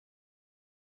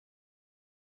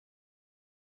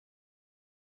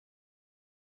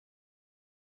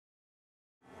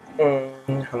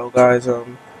Hello guys.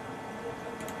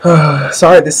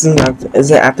 Sorry this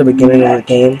isn't at the beginning of the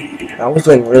game. I was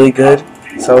doing really good,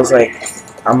 so I was like,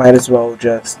 I might as well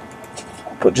just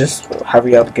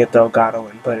hurry up, get the Elgato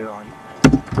and put it on.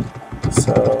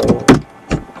 So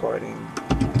recording.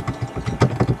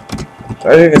 So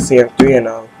as you can see, I'm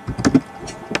 3-0.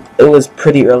 It was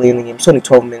pretty early in the game. It's only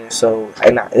 12 minutes, so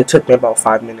it took me about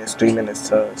 3 minutes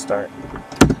to start.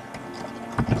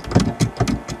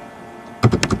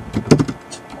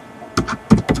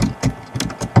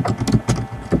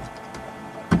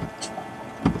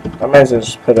 I might as well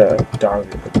just put a W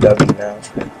now.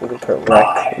 We can put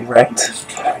wrecked.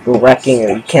 We're wrecking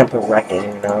it. You can't put wrecking,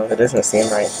 you know. It doesn't seem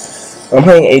right. I'm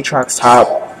playing Aatrox top.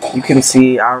 You can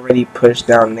see I already pushed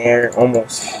down there,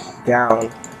 almost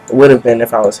down. It would have been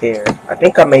if I was here. I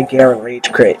think I made Garen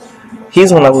Rage crit.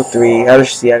 He's on level 3. As you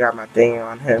see, I got my thing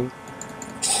on him.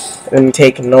 And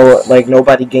taking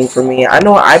nobody gained for me. I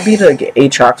know I beat a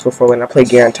Aatrox before when I played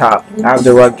Garen top. I have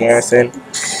the Rug Garrison,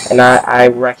 and I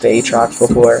wrecked the Aatrox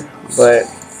before, but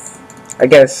I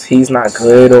guess he's not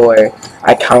good or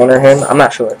I counter him. I'm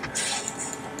not sure,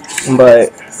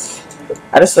 but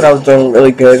I just thought I was doing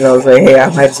really good, and I was like, hey, I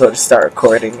might as well just start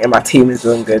recording, and my team is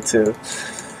doing good too.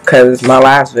 Cause my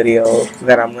last video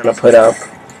that I'm gonna put up,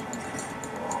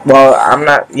 well,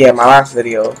 my last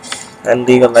video and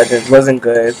League of Legends wasn't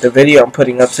good. The video I'm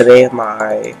putting up today is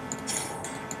my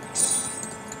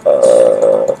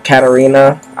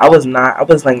Katarina. I was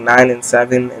like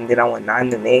 9-7, and then I went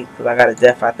 9-8 because I got a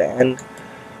death at the end.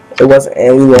 It wasn't,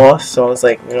 and we lost. So I was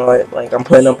like, you know what? Like, I'm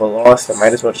putting up a loss. I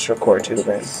might as well just record too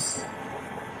then.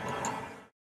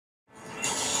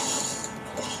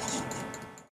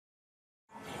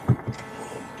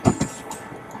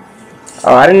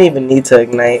 Oh, I didn't even need to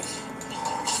ignite.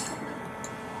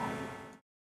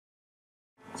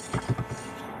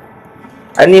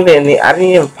 I didn't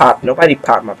even pop. Nobody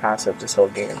popped my passive this whole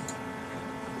game.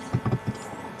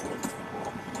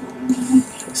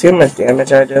 See how much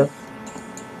damage I do?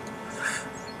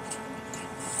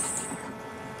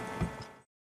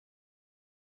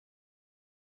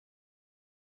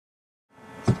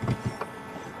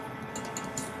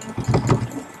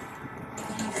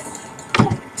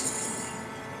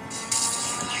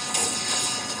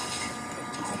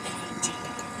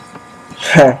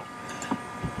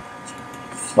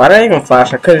 Why did I even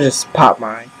flash? I could have just popped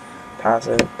my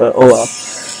passive, but oh well.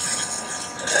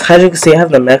 As you can see, I have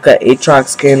the Mecha Aatrox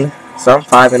skin, so I'm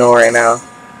 5-0 right now.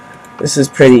 This is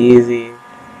pretty easy.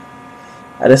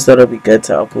 I just thought it'd be good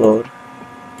to upload.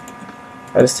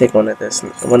 I'll just take one of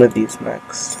these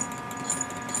next.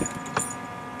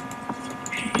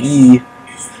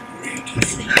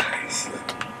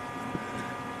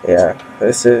 Yeah,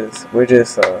 we're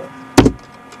just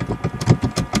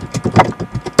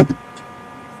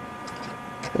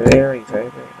very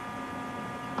typing.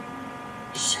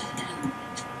 Shut down.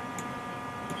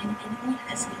 An enemy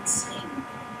has been slain.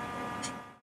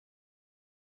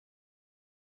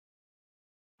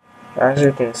 As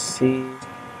you can see,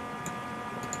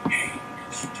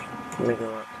 let me go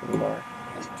up some more.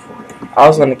 I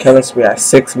was on the killing spree at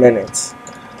 6 minutes.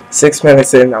 6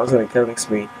 minutes in, I was on the killing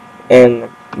spree.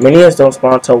 And minions don't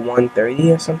spawn until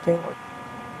 1:30 or something, or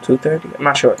 2:30. I'm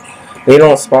not sure. They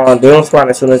don't spawn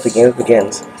as soon as the game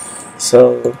begins.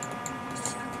 So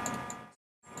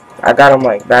I got them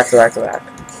like back to back,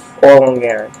 all on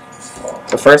Garen.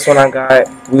 The first one I got,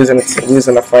 we was in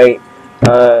a fight.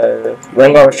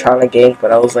 Rengar was trying to gank,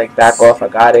 but I was like, back off. I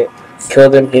got it.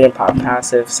 Killed him. He didn't pop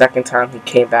passive. Second time he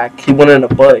came back. He went in a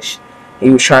bush.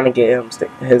 He was trying to get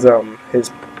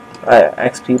his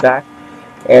XP back,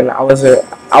 and I was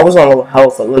on low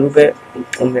health a little bit,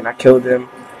 and then I killed him.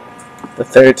 The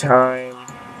third time,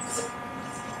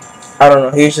 I don't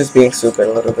know. He was just being stupid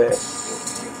a little bit.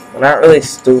 Not really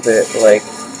stupid. Like,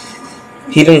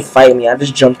 he didn't fight me. I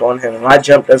just jumped on him. My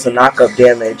jump does a knock-up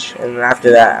damage, and after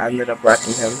that, I ended up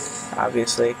wrecking him,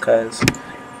 obviously, because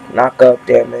knock-up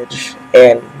damage,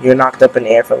 and you're knocked up in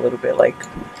the air for a little bit. Like,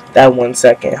 that 1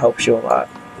 second helps you a lot.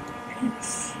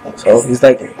 So he's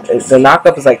like, the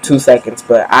knock-up is like 2 seconds,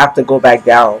 but I have to go back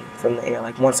down from the air.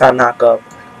 Like, once I knock up,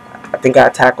 I think I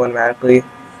attack automatically,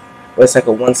 but it's like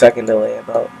a 1 second delay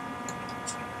about.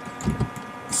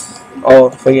 Oh,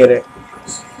 forget it.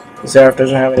 Zeref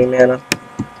doesn't have any mana.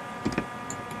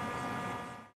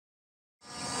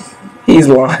 He's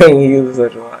lying. He was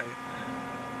such a liar.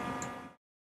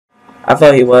 I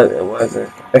thought he was. It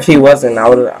wasn't. If he wasn't,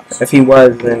 If he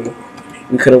was, then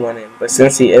we could have won him. But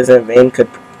since he isn't, Vayne could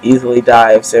easily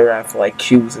die if Zeref like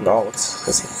Qs and ults.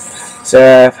 Because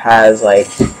Zeref has like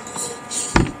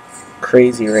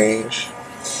crazy range.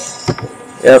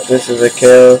 Yep, this is a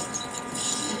kill.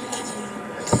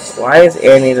 Why is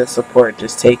Annie the support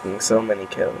just taking so many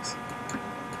kills?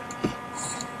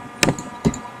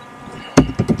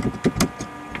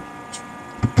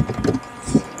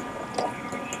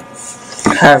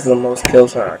 Has the most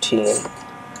kills on our team.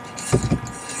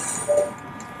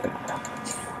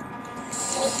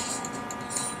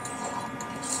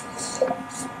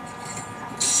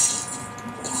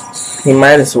 He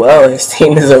might as well. His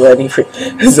team is already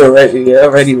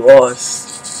lost.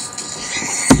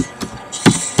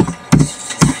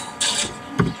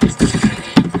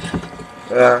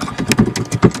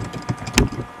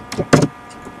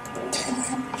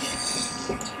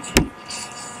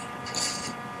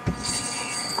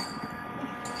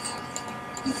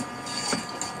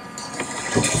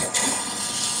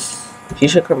 He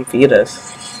should come feed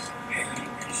us.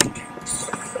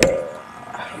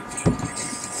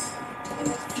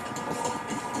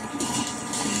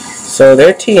 So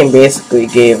their team basically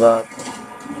gave up.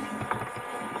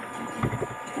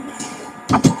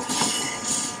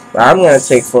 But I'm going to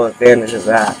take full advantage of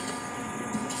that.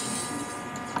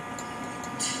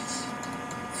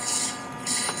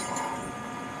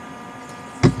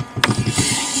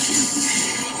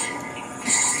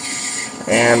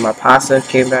 And my pasta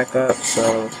came back up,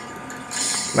 so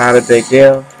not a big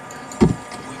deal.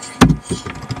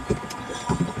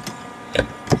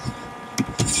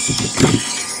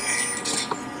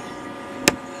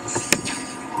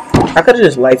 I could have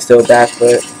just lifestealed back,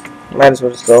 but might as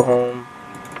well just go home.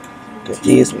 Get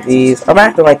these with these. I'm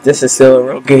acting like this is still a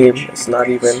real game. It's not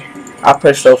even. I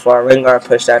pushed so far. Rengar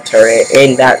pushed that turret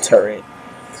and that turret.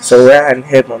 So we're at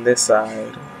him on this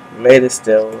side. Mid is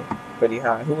still pretty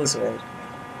high. Who was mid?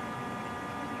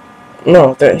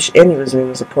 No, Annie was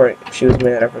in support. She was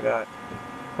mid, I forgot.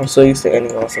 I'm so used to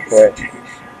Annie on support.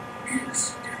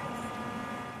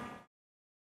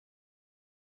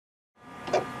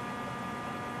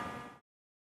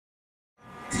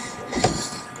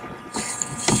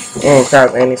 Oh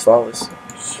crap, Annie's flawless.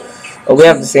 Oh, we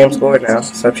have the same score now,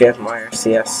 except she has Meyer,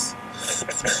 CS.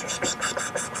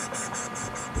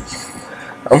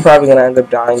 I'm probably gonna end up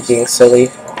dying being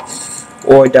silly.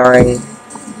 Or dying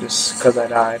just because I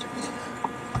died.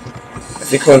 If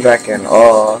he comes back in,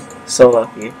 oh, so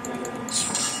lucky.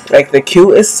 Like, the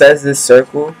Q, it says this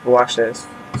circle, but watch this.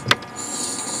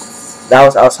 That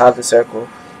was outside the circle.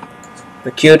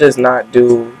 The Q does not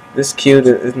do, this Q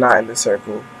is not in the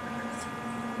circle.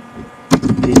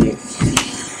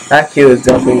 GG. That Q is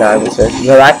definitely not in the circle.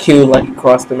 No, that Q, like,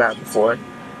 crossed the map before.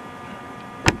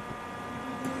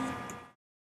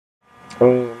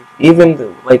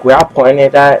 Even like where I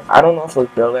pointed at, I don't know if it was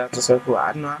barely out the circle.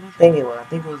 I don't think it was. I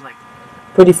think it was like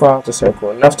pretty far out the circle,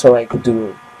 enough to like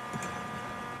do.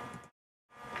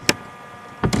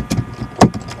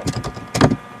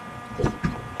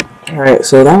 Alright,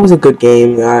 so that was a good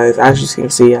game, guys. As you can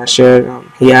see, I shared.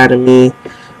 He added me.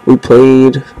 We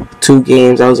played 2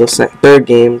 games. That was our third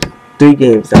game. 3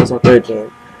 games. That was our third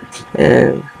game,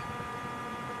 and.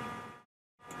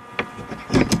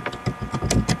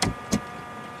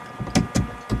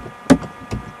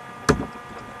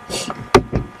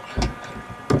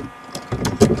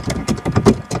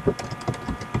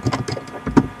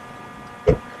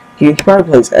 He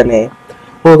probably plays NA.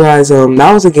 Well, guys,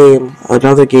 that was a game,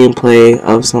 another gameplay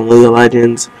of some League of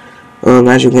Legends.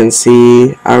 As you can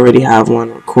see, I already have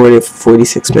one recorded for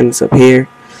 46 minutes up here,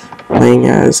 playing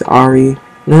as Ari.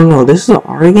 No, this is an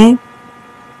Ari game?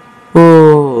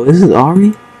 Oh, this is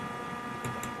Ari?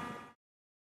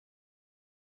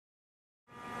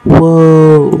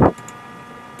 Whoa.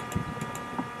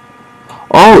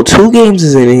 Oh, 2 games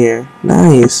is in here.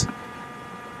 Nice.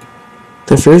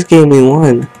 The first game we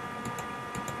won.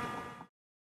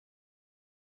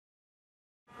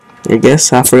 I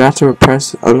guess I forgot to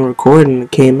press unrecord and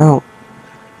it came out.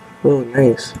 Oh,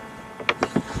 nice.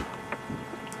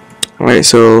 Alright,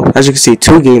 so as you can see,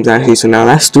 2 games actually. So now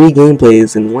that's 3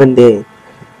 gameplays in 1 day.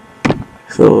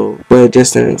 So, but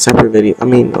just in separate video. I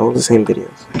mean, all the same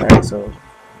videos. Alright, so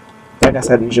like I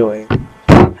said, enjoy.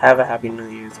 Have a happy New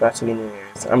Year's. About to be New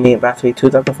Year's. I mean, about to be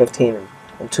 2015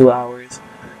 in 2 hours.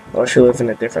 Unless you live in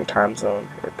a different time zone,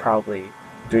 it's probably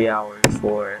 3 hours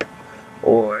or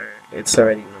it's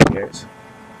already New Year's,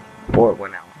 or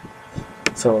 1 hour.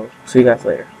 So, see you guys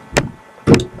later.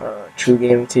 True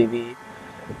Gaming TV.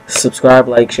 Subscribe,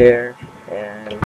 like, share, and